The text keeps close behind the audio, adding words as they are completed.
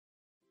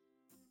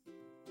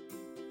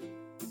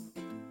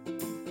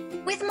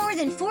With more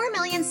than 4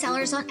 million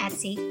sellers on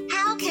Etsy,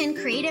 how can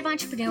creative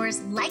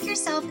entrepreneurs like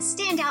yourself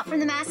stand out from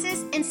the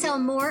masses and sell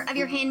more of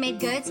your handmade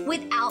goods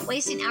without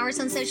wasting hours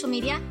on social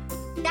media?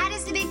 That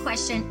is the big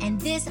question, and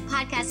this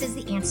podcast is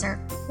the answer,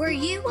 where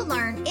you will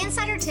learn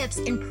insider tips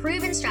and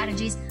proven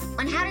strategies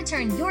on how to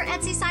turn your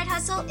Etsy side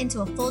hustle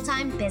into a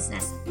full-time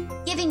business,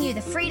 giving you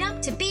the freedom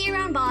to be your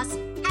own boss,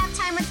 have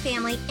time with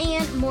family,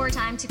 and more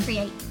time to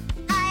create.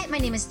 Hi, my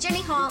name is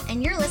Jenny Hall,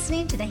 and you're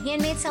listening to the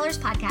Handmade Sellers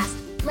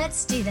Podcast.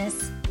 Let's do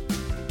this.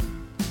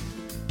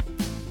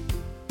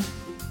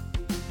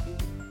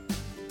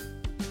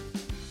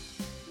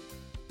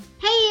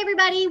 Hey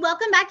everybody,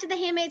 welcome back to the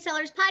Handmade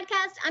Sellers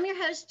Podcast. I'm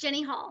your host,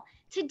 Jenny Hall.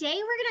 Today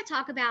we're going to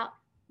talk about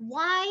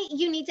why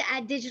you need to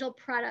add digital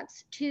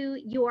products to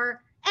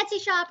your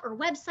Etsy shop or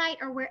website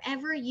or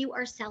wherever you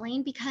are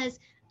selling because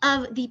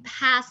of the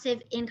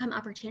passive income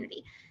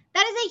opportunity.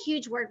 That is a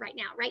huge word right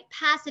now, right?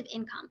 Passive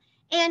income.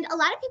 And a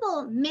lot of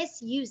people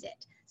misuse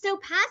it. So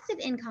passive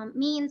income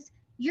means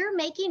you're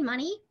making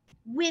money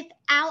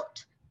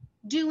without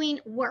doing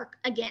work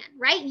again,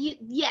 right?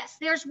 Yes,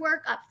 there's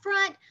work up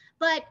front,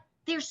 but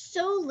there's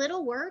so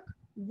little work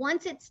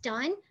once it's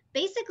done.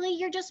 Basically,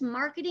 you're just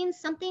marketing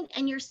something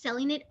and you're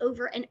selling it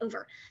over and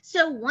over.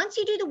 So once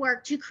you do the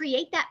work to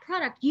create that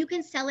product, you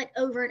can sell it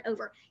over and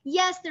over.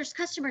 Yes, there's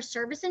customer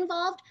service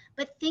involved,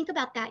 but think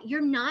about that.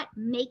 You're not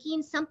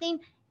making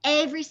something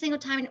every single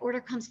time an order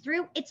comes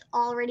through. It's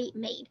already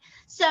made.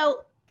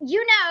 So you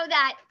know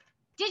that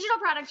digital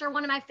products are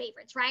one of my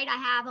favorites, right? I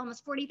have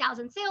almost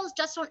 40,000 sales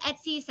just on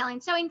Etsy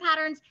selling sewing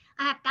patterns.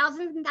 I have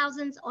thousands and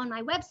thousands on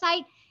my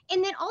website.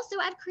 And then also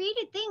I've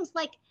created things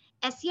like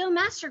SEO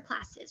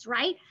masterclasses,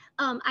 right?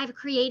 I've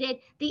created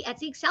the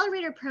Etsy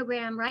Accelerator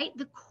program, right?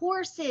 The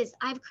courses.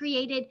 I've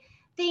created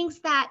things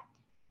that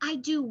I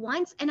do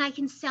once and I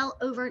can sell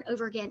over and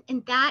over again.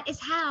 And that is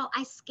how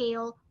I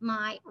scale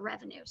my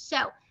revenue.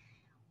 So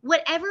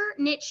whatever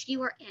niche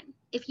you are in,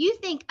 if you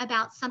think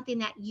about something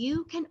that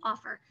you can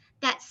offer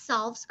that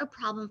solves a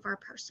problem for a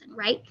person,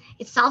 right?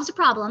 It solves a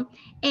problem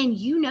and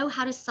you know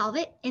how to solve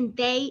it and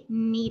they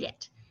need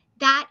it.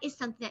 That is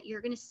something that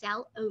you're going to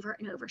sell over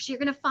and over. So you're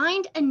going to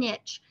find a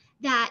niche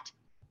that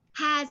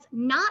has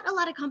not a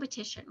lot of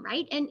competition,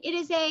 right? And it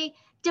is a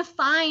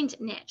defined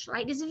niche,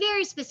 right? It's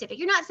very specific.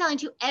 You're not selling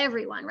to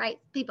everyone, right?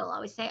 People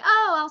always say,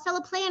 oh, I'll sell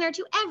a planner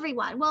to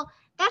everyone. Well,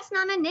 that's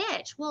not a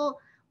niche. Well,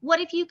 what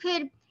if you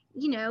could,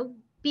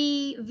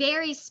 be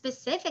very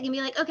specific and be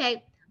like,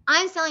 okay,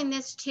 I'm selling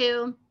this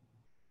to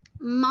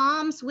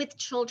moms with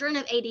children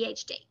of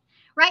ADHD,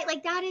 right?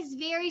 Like that is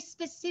very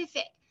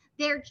specific.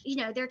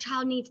 Their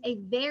child needs a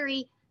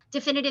very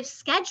definitive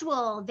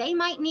schedule. They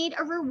might need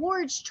a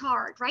rewards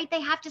chart, right?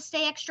 They have to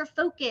stay extra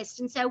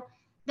focused. And so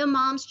the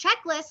mom's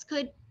checklist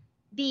could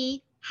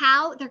be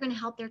how they're going to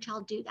help their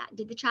child do that.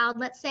 Did the child,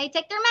 let's say,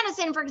 take their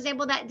medicine, for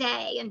example, that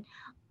day? And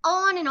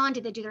on.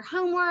 Did they do their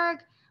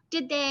homework?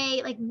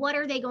 What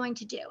are they going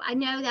to do? I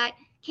know that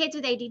kids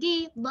with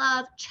ADD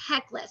love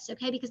checklists,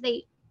 okay? Because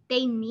they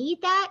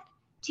need that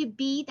to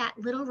be that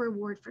little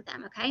reward for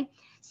them, okay?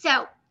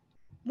 So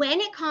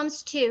when it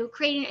comes to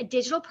creating a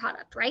digital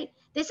product, right?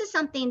 This is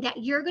something that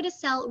you're going to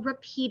sell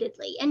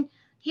repeatedly. And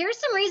here's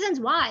some reasons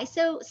why.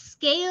 So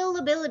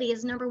scalability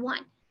is number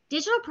one.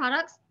 Digital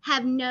products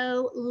have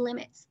no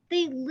limits.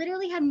 They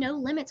literally have no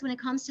limits when it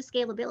comes to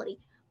scalability.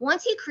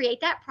 Once you create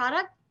that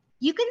product,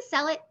 you can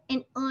sell it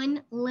an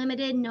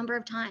unlimited number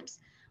of times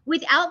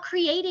without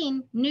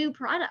creating new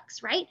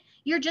products, right?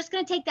 You're just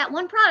going to take that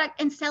one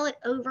product and sell it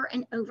over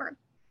and over.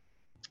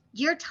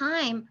 Your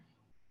time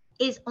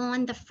is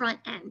on the front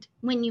end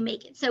when you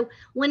make it. So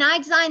when I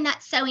design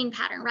that sewing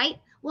pattern, right?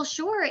 Well,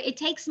 sure, it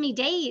takes me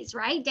days,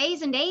 right?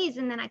 Days and days.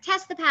 And then I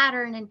test the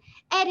pattern and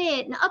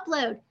edit and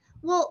upload.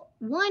 Well,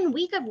 1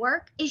 week of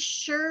work is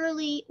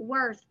surely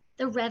worth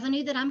the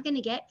revenue that I'm going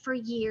to get for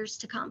years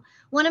to come.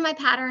 One of my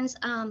patterns,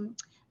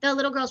 the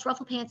little girl's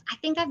ruffle pants, I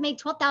think I've made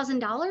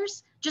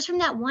 $12,000 just from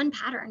that one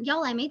pattern.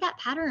 Y'all, I made that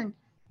pattern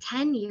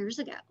 10 years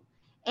ago.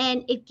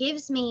 And it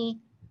gives me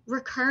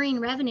recurring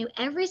revenue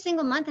every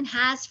single month and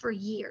has for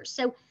years.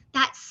 So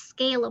that's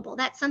scalable.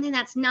 That's something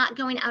that's not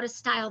going out of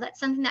style. That's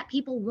something that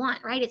people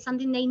want, right? It's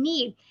something they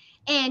need.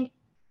 And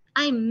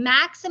I'm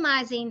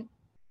maximizing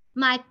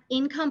my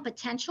income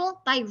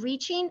potential by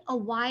reaching a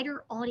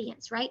wider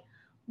audience, right?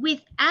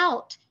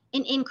 Without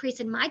an increase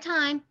in my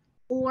time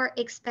or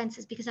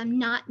expenses, because I'm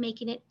not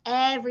making it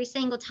every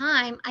single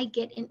time I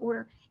get an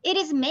order. It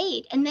is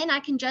made, and then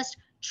I can just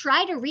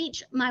try to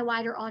reach my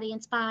wider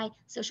audience by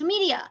social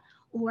media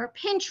or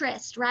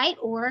Pinterest, right?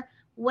 Or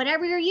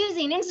whatever you're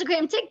using,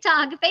 Instagram,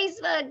 TikTok,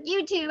 Facebook,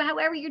 YouTube,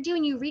 however you're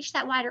doing, you reach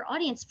that wider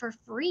audience for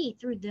free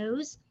through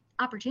those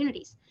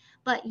opportunities.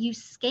 But you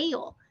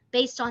scale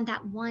based on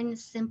that one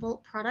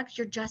simple product.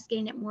 You're just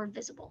getting it more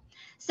visible.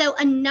 So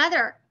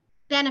another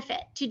benefit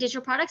to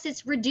digital products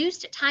is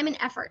reduced time and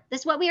effort.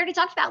 That's what we already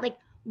talked about. Like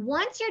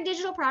once your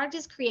digital product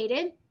is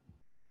created,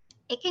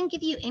 it can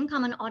give you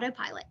income on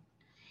autopilot,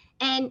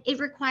 and it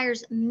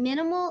requires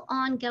minimal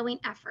ongoing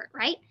effort,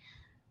 right?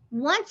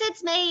 Once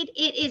it's made,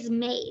 it is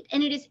made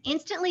and it is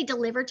instantly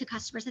delivered to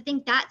customers. I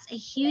think that's a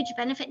huge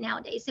benefit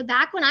nowadays. So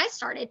back when I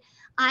started,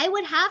 I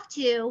would have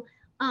to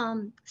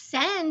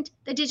send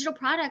the digital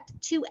product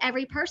to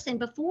every person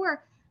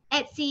before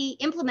Etsy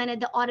implemented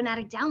the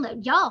automatic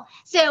download, y'all.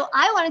 So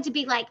I wanted to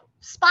be like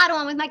spot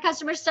on with my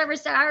customer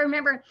service. So I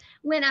remember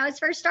when I was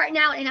first starting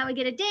out and I would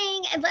get a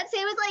ding, and let's say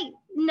it was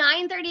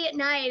like 9:30 at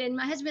night, and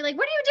my husband would be like,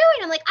 "What are you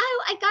doing?" I'm like,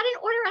 "Oh, I got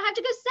an order. I have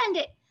to go send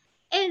it."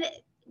 And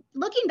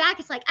looking back,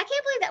 it's like, I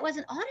can't believe that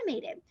wasn't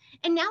automated.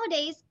 And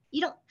nowadays,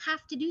 you don't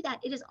have to do that.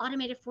 It is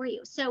automated for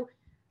you. So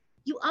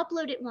you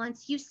upload it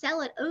once, you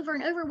sell it over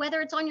and over,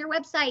 whether it's on your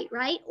website,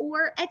 right?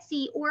 Or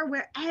Etsy or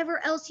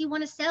wherever else you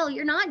want to sell.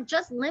 You're not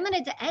just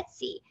limited to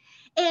Etsy.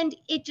 And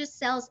it just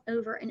sells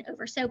over and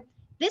over. So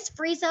this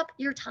frees up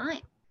your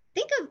time.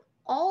 Think of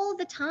all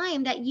the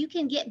time that you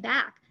can get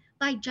back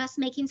by just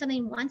making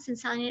something once and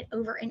selling it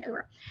over and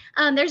over.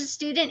 There's a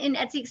student in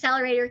Etsy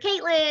Accelerator,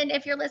 Caitlin,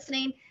 if you're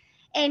listening,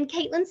 and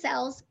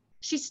Caitlin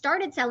she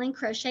started selling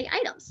crochet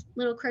items,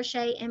 little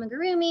crochet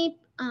amigurumi,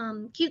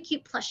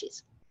 cute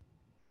plushies.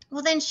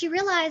 Well, then she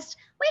realized,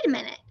 wait a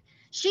minute,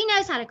 she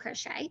knows how to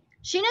crochet.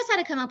 She knows how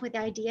to come up with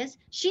ideas.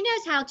 She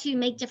knows how to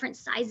make different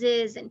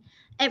sizes and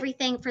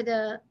everything for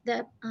the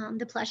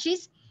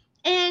plushies.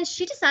 And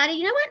she decided,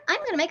 you know what, I'm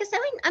going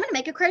to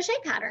make a crochet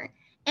pattern.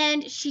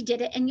 And she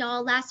did it. And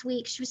y'all, last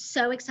week, she was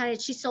so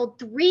excited. She sold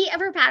 3 of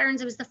her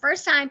patterns. It was the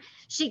first time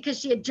because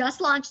she had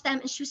just launched them.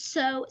 And she was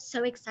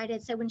so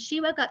excited. So when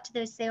she woke up to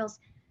those sales,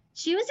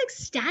 she was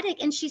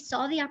ecstatic and she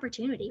saw the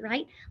opportunity,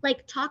 right?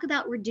 Like, talk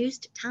about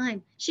reduced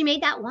time. She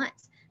made that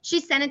once.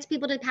 She sent it to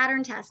people to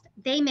pattern test.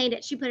 They made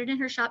it. She put it in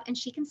her shop and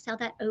she can sell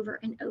that over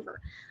and over.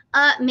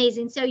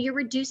 Amazing. So you're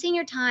reducing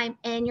your time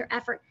and your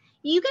effort.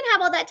 You can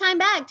have all that time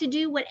back to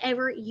do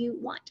whatever you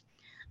want.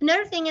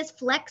 Another thing is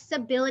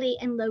flexibility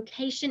and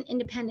location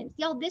independence.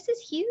 Y'all, this is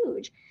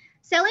huge.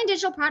 Selling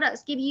digital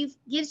products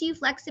gives you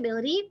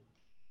flexibility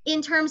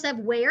in terms of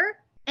where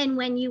and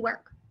when you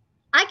work.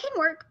 I can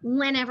work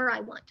whenever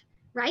I want,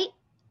 right?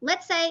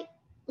 Let's say,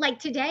 like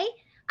today,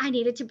 I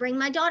needed to bring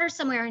my daughter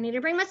somewhere. I needed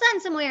to bring my son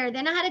somewhere.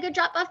 Then I had to go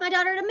drop off my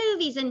daughter to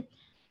movies. And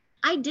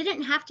I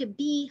didn't have to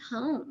be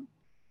home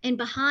and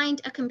behind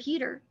a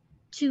computer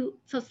to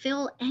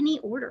fulfill any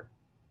order.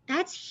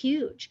 That's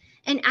huge.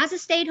 And as a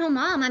stay-at-home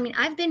mom, I mean,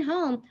 I've been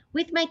home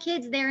with my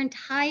kids their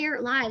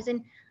entire lives.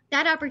 And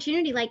that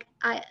opportunity,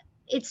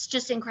 it's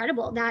just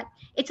incredible that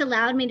it's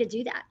allowed me to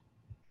do that.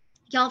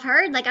 Y'all have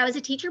heard, like, I was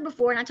a teacher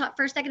before and I taught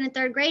first, second, and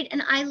third grade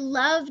and I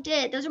loved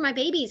it. Those were my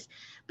babies.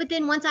 But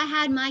then once I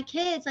had my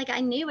kids, like, I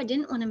knew I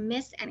didn't want to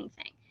miss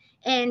anything.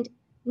 And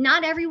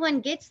not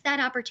everyone gets that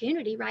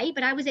opportunity, right?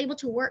 But I was able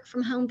to work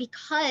from home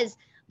because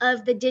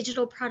of the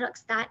digital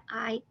products that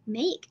I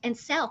make and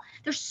sell.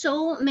 There's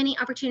so many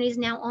opportunities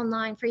now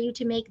online for you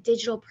to make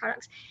digital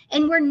products.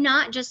 And we're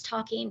not just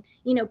talking,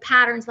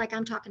 patterns like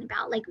I'm talking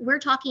about. Like, we're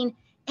talking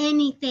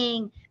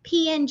anything,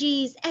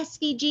 PNGs,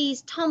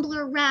 SVGs,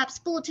 Tumblr wraps,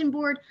 bulletin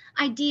board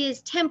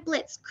ideas,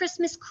 templates,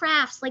 Christmas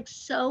crafts, like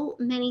so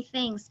many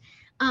things.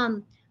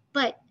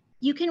 But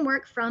you can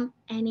work from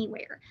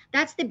anywhere.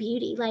 That's the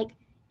beauty. Like,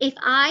 if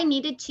I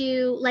needed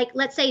to, like,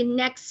 let's say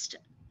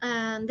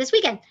this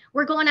weekend,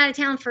 we're going out of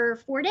town for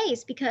 4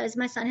 days because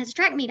my son has a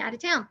track meet out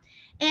of town.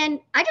 And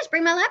I just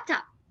bring my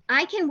laptop.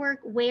 I can work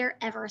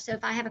wherever. So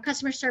if I have a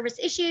customer service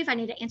issue, if I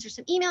need to answer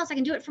some emails, I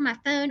can do it from my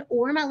phone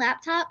or my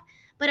laptop.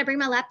 But I bring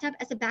my laptop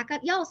as a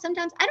backup. Y'all,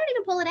 sometimes I don't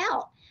even pull it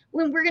out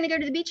when we're going to go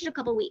to the beach in a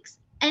couple of weeks.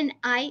 And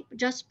I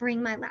just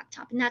bring my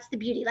laptop. And that's the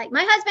beauty. Like,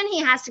 my husband,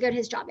 he has to go to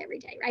his job every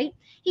day, right?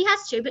 He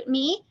has to. But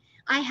me,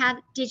 I have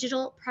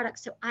digital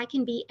products so I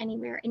can be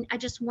anywhere. And I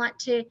just want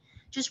to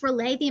just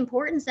relay the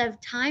importance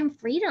of time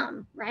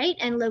freedom, right?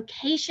 And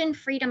location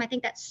freedom. I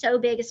think that's so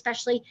big,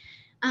 especially,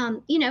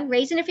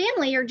 raising a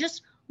family or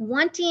just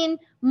wanting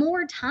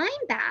more time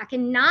back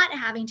and not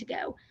having to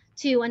go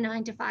to a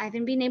 9-to-5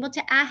 and being able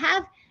to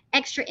have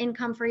extra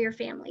income for your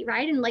family,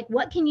 right? And like,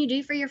 what can you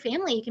do for your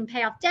family? You can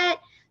pay off debt,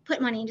 put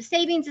money into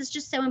savings. It's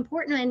just so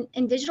important.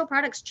 And digital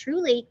products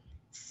truly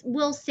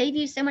will save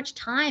you so much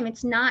time.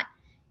 It's not,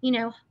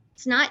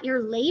 it's not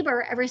your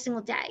labor every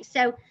single day.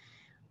 So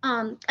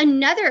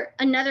another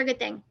good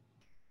thing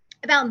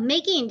about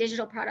making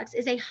digital products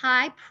is a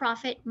high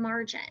profit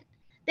margin.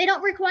 They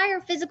don't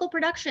require physical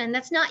production.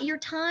 That's not your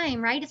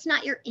time, right? It's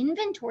not your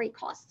inventory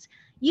costs.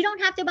 You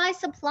don't have to buy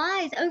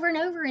supplies over and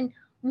over and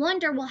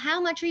wonder, well,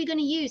 how much are you going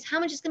to use? How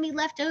much is going to be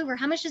left over?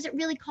 How much does it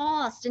really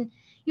cost? And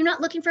you're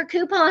not looking for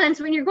coupons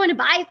when you're going to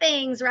buy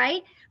things,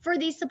 right? For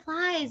these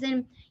supplies.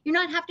 And you're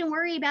not having to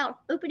worry about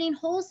opening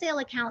wholesale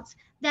accounts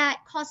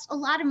that cost a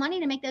lot of money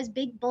to make those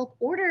big bulk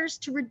orders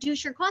to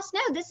reduce your costs.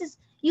 No,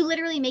 you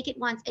literally make it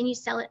once and you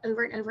sell it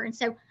over and over. And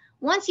so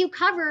once you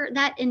cover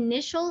that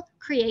initial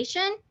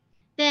creation,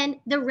 then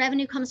the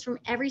revenue comes from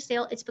every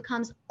sale. It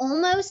becomes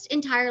almost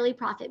entirely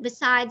profit,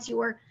 besides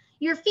your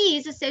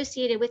fees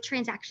associated with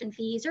transaction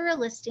fees or a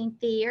listing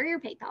fee or your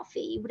PayPal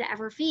fee,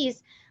 whatever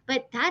fees,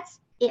 but that's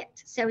it.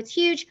 So it's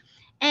huge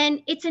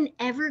and it's an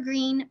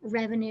evergreen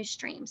revenue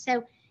stream.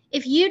 So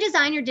If you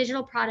design your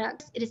digital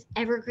products, it is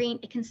evergreen.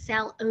 It can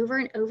sell over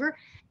and over,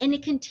 and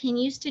it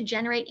continues to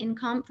generate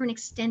income for an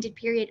extended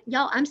period.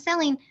 Y'all, I'm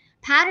selling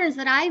patterns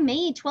that I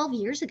made 12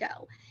 years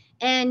ago,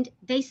 and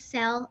they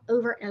sell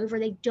over and over.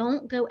 They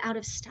don't go out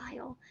of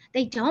style.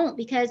 They don't,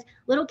 because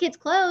little kids'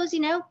 clothes,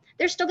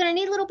 they're still going to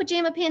need little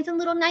pajama pants and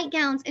little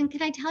nightgowns. And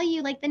can I tell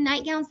you, like the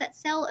nightgowns that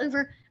sell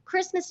over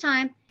Christmas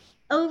time,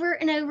 over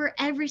and over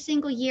every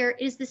single year,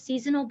 is the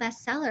seasonal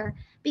bestseller,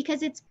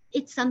 because it's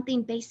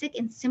something basic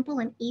and simple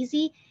and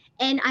easy.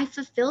 And I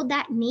fulfilled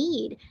that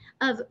need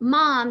of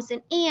moms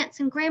and aunts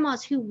and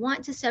grandmas who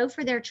want to sew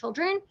for their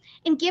children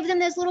and give them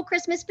those little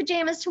Christmas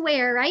pajamas to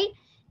wear, right?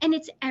 And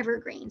it's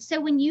evergreen. So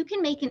when you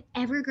can make an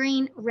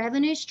evergreen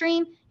revenue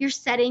stream, you're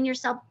setting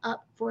yourself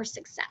up for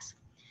success.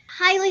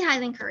 Highly,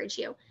 highly encourage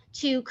you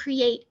to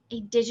create a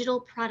digital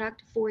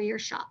product for your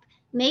shop.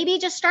 Maybe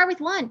just start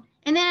with one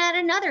and then add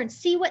another and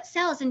see what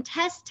sells and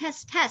test.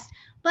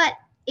 But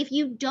if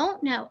you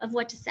don't know of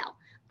what to sell,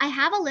 I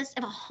have a list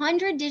of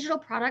 100 digital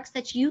products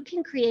that you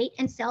can create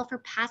and sell for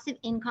passive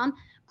income.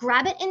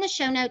 Grab it in the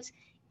show notes.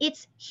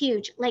 It's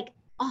huge, like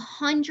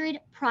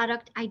 100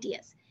 product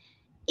ideas.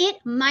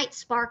 It might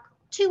spark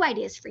 2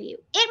 ideas for you.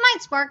 It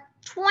might spark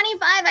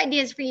 25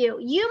 ideas for you.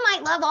 You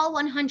might love all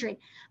 100,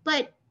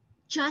 but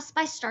just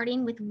by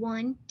starting with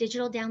one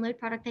digital download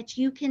product that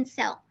you can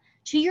sell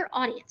to your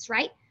audience,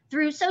 right?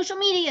 Through social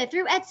media,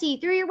 through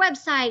Etsy, through your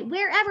website,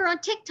 wherever, on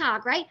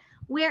TikTok, right?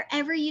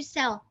 Wherever you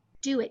sell,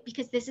 do it,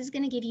 because this is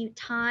going to give you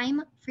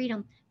time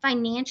freedom,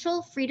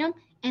 financial freedom,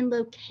 and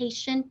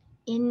location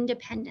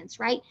independence,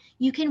 right?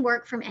 You can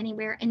work from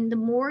anywhere. And the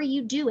more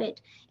you do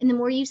it and the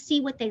more you see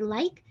what they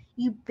like,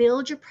 you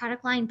build your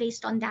product line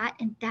based on that.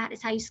 And that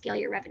is how you scale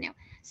your revenue.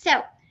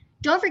 So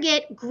don't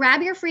forget,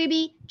 grab your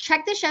freebie,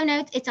 check the show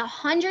notes. It's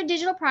 100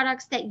 digital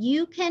products that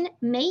you can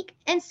make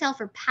and sell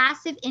for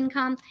passive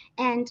income.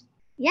 And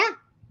yeah,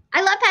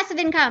 I love passive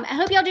income. I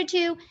hope y'all do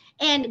too.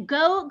 And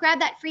go grab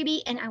that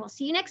freebie, and I will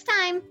see you next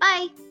time.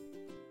 Bye.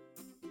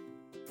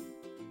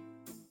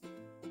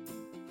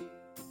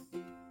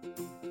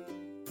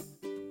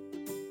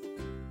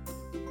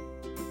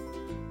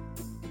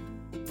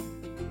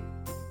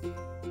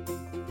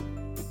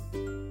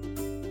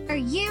 Are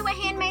you a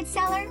handmade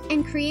seller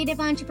and creative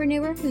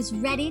entrepreneur who's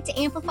ready to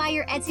amplify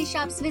your Etsy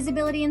shop's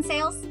visibility and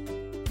sales?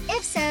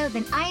 If so,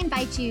 then I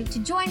invite you to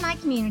join my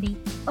community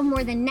of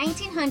more than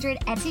 1,900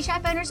 Etsy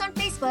shop owners on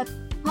Facebook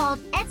called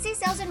Etsy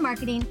Sales and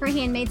Marketing for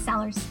Handmade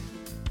Sellers.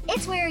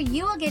 It's where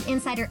you will get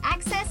insider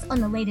access on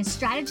the latest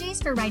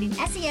strategies for writing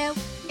SEO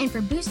and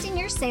for boosting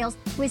your sales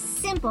with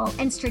simple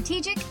and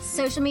strategic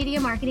social media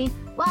marketing,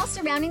 while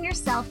surrounding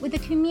yourself with a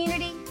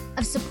community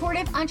of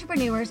supportive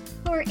entrepreneurs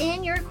who are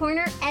in your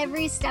corner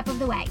every step of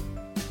the way.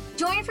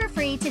 Join for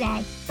free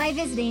today by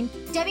visiting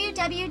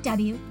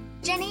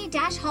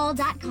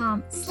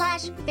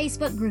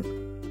www.jenny-hall.com/Facebook group.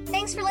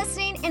 Thanks for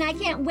listening, and I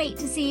can't wait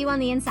to see you on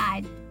the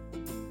inside.